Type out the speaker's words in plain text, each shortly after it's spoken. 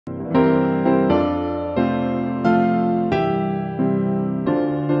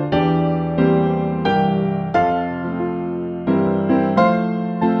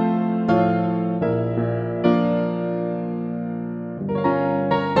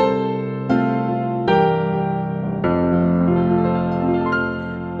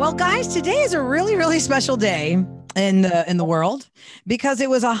Well, guys, today is a really, really special day in the world because it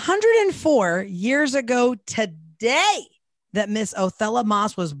was 104 years ago today that Miss Othella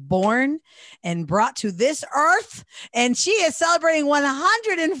Moss was born and brought to this earth. And she is celebrating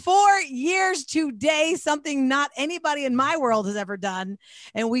 104 years today, something not anybody in my world has ever done.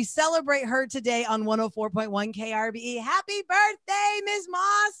 And we celebrate her today on 104.1 KRBE. Happy birthday, Ms.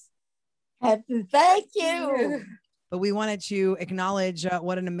 Moss. Happy, thank you. But we wanted to acknowledge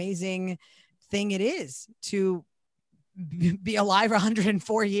what an amazing thing it is to be alive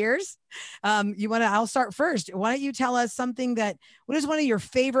 104 years. I'll start first. Why don't you tell us what is one of your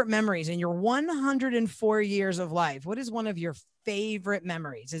favorite memories in your 104 years of life? What is one of your favorite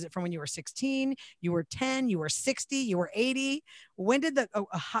memories? Is it from when you were 16, you were 10, you were 60, you were 80? What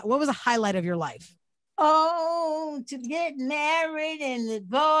was a highlight of your life? Oh, to get married and the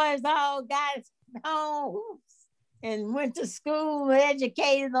boys all got home and went to school,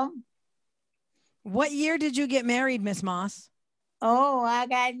 educated them. What year did you get married, Miss Moss? Oh, I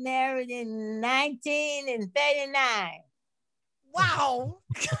got married in 1939. Wow.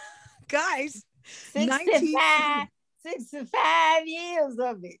 Guys, 65 years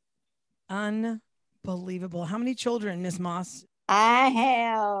of it. Unbelievable. How many children, Miss Moss? I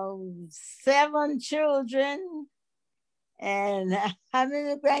have 7 children. And how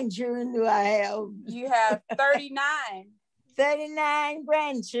many grandchildren do I have? You have 39. 39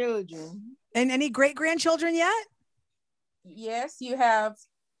 grandchildren. And any great-grandchildren yet? Yes, you have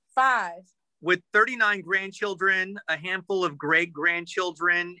 5. With 39 grandchildren, a handful of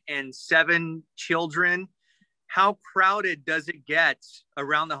great-grandchildren, and 7 children, how crowded does it get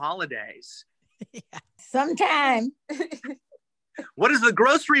around the holidays? Yeah. Sometime. What does the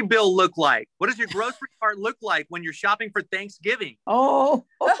grocery bill look like? What does your grocery cart look like when you're shopping for Thanksgiving? Oh,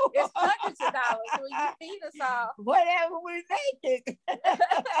 It's hundreds of dollars. So you feed us all. Whatever we make it.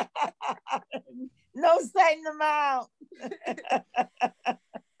 No certain amount.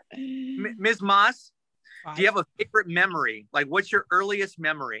 Ms. Moss, do you have a favorite memory? Like, what's your earliest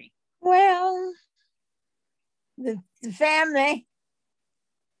memory? Well, the family.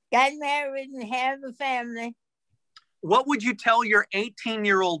 Got married and have a family. What would you tell your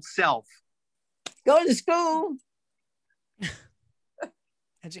 18-year-old self? Go to school.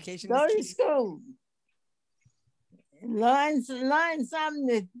 Education. Go to school. Learn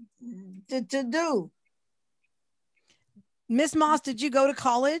something to do. Miss Moss, did you go to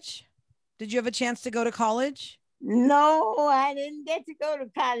college? Did you have a chance to go to college? No, I didn't get to go to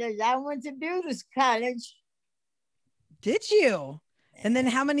college. I went to beauty college. Did you? And then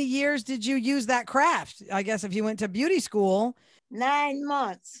how many years did you use that craft? I guess if you went to beauty school. 9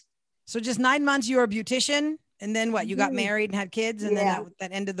 months. So just 9 months you were a beautician, and then what? You got married and had kids, and Yeah. then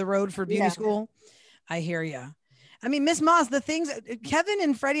that ended the road for beauty school. I hear you. I mean, Miss Moss, the things Kevin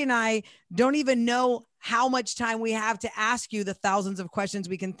and Freddie and I don't even know how much time we have to ask you the thousands of questions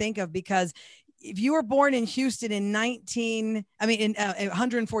we can think of, because if you were born in Houston in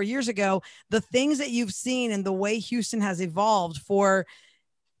 104 years ago, the things that you've seen and the way Houston has evolved for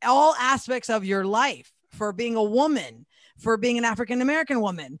all aspects of your life, for being a woman, for being an African-American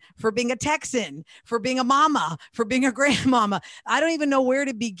woman, for being a Texan, for being a mama, for being a grandmama. I don't even know where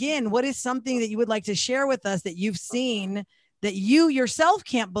to begin. What is something that you would like to share with us that you've seen that you yourself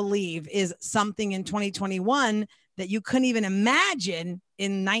can't believe is something in 2021 that you couldn't even imagine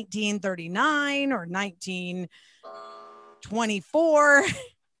in 1939 or 1924?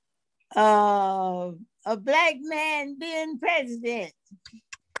 A black man being president.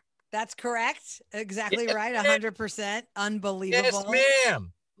 That's correct. Exactly right. 100%. Unbelievable. Yes,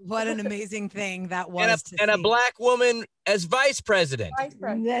 ma'am. What an amazing thing that was. And a black woman as vice president. Vice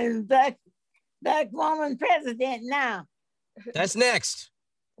president. Black woman president now. That's next.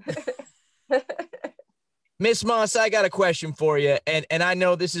 Miss Moss, I got a question for you. And I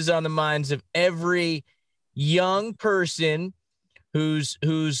know this is on the minds of every young person who's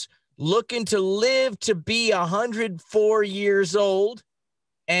looking to live to be 104 years old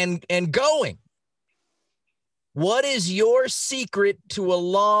and going. What is your secret to a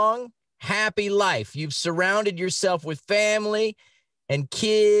long, happy life? You've surrounded yourself with family and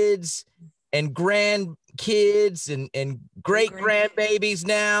kids and grandkids and great grandbabies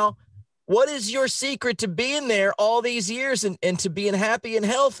now. What is your secret to being there all these years and to being happy and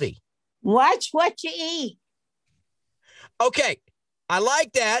healthy? Watch what you eat. Okay, I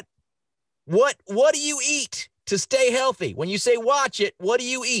like that. What do you eat to stay healthy? When you say watch it, what do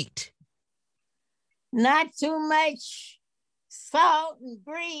you eat? Not too much salt and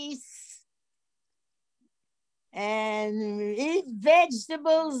grease. And eat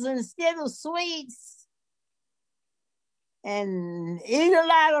vegetables instead of sweets. and eat a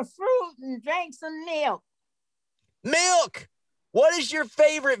lot of fruit and drink some milk. Milk. What is your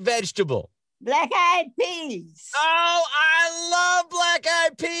favorite vegetable? Black-eyed peas. Oh, I love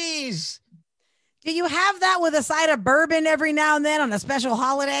black-eyed peas. Do you have that with a side of bourbon every now and then on a special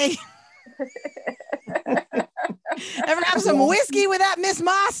holiday? Ever have some whiskey with that, Miss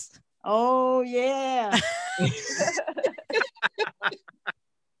Moss? Oh, yeah.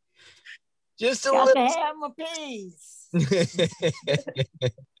 Just a Got little. to have my peas.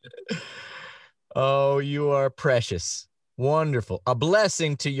 Oh, you are precious. Wonderful. A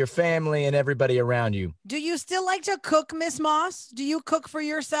blessing to your family and everybody around you. Do you still like to cook, Miss Moss? Do you cook for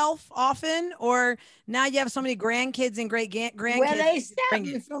yourself often? Or now you have so many grandkids and grandkids? Well, they stopped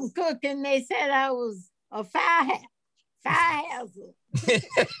me from cooking. They said I was a fire hazard.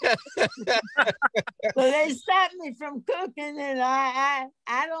 So they stopped me from cooking, and I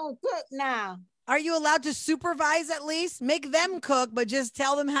don't cook now. Are you allowed to supervise at least? Make them cook, but just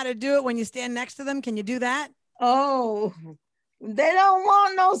tell them how to do it when you stand next to them. Can you do that? Oh, they don't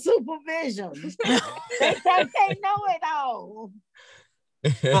want no supervision. They think they know it all.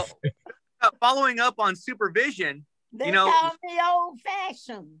 Well, following up on supervision, They call me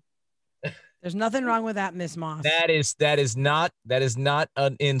old-fashioned. There's nothing wrong with that, Miss Moss. That is not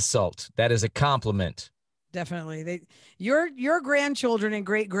an insult. That is a compliment. Definitely. Your grandchildren and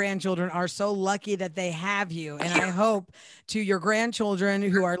great grandchildren are so lucky that they have you. And I hope to your grandchildren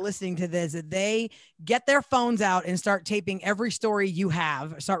who are listening to this that they get their phones out and start taping every story you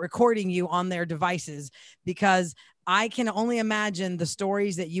have, start recording you on their devices, because I can only imagine the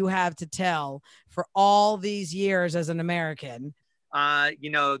stories that you have to tell for all these years as an American.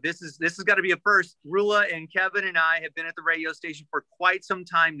 This has got to be a first. Rula and Kevin and I have been at the radio station for quite some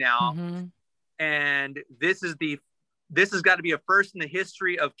time now. Mm-hmm. And this has got to be a first in the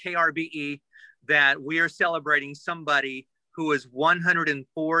history of KRBE that we are celebrating somebody who is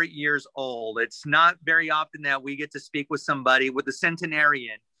 104 years old. It's not very often that we get to speak with somebody with a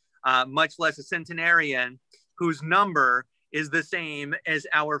centenarian, much less a centenarian whose number is the same as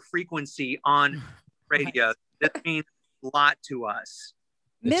our frequency on radio. That means a lot to us.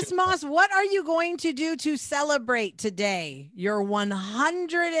 Miss Moss, what are you going to do to celebrate today, your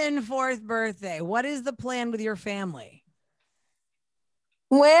 104th birthday? What is the plan with your family?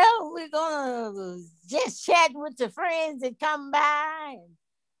 Well, we're going to just chat with the friends that come by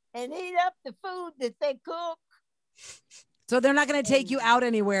and eat up the food that they cook. So they're not going to take you out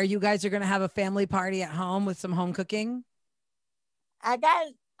anywhere. You guys are going to have a family party at home with some home cooking? I got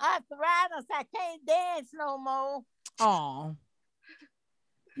arthritis. I can't dance no more. Oh.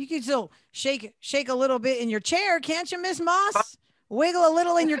 You can still shake a little bit in your chair, can't you, Miss Moss? Wiggle a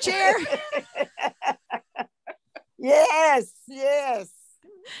little in your chair. Yes.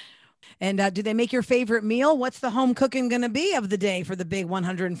 And do they make your favorite meal? What's the home cooking going to be of the day for the big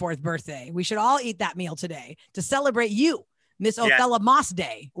 104th birthday? We should all eat that meal today to celebrate you, Miss Othella Moss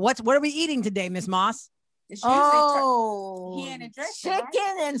Day. What are we eating today, Miss Moss? Oh, and dressing, chicken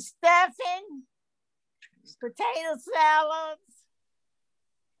right? and stuffing, potato salads,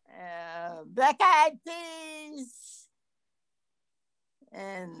 black-eyed peas,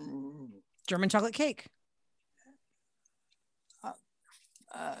 and German chocolate cake.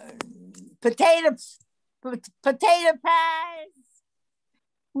 potato pies.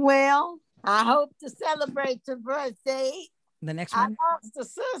 Well, I hope to celebrate your birthday. The next one. I lost a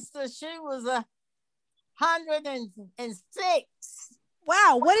sister. She was 106.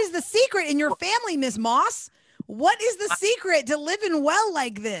 Wow. What is the secret in your family, Miss Moss? What is the secret to living well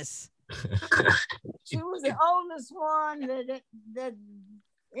like this? She was the oldest one that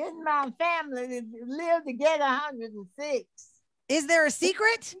in my family that lived to get 106. Is there a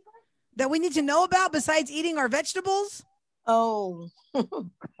secret that we need to know about besides eating our vegetables? Oh,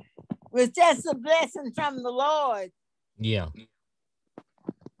 it's just a blessing from the Lord. Yeah.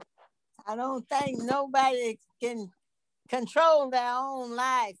 I don't think nobody can control their own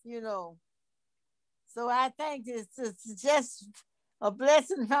life, So I think it's just a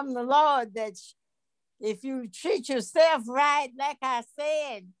blessing from the Lord that if you treat yourself right, like I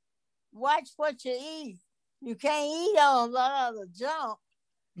said, watch what you eat. You can't eat a lot of the junk.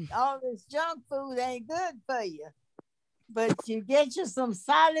 All this junk food ain't good for you. But you get you some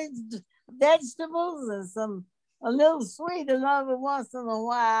solid vegetables and a little sweet every once in a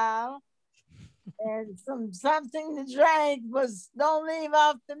while. And something to drink, but don't leave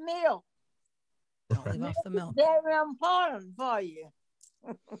off the milk. Don't leave off the milk. Very important for you.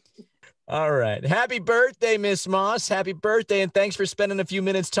 All right. Happy birthday, Miss Moss. Happy birthday, and thanks for spending a few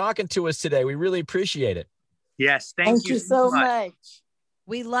minutes talking to us today. We really appreciate it. Yes, thank you so much.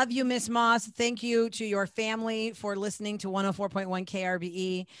 We love you, Miss Moss. Thank you to your family for listening to 104.1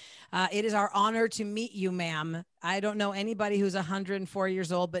 KRBE. It is our honor to meet you, ma'am. I don't know anybody who's 104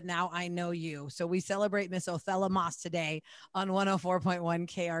 years old, but now I know you. So we celebrate Miss Othella Moss today on 104.1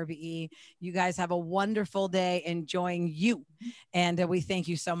 KRBE. You guys have a wonderful day enjoying you. And we thank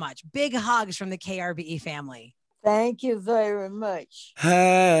you so much. Big hugs from the KRBE family. Thank you very much.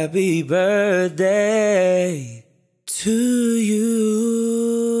 Happy birthday to you.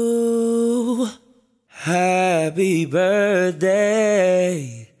 Happy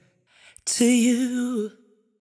birthday to you.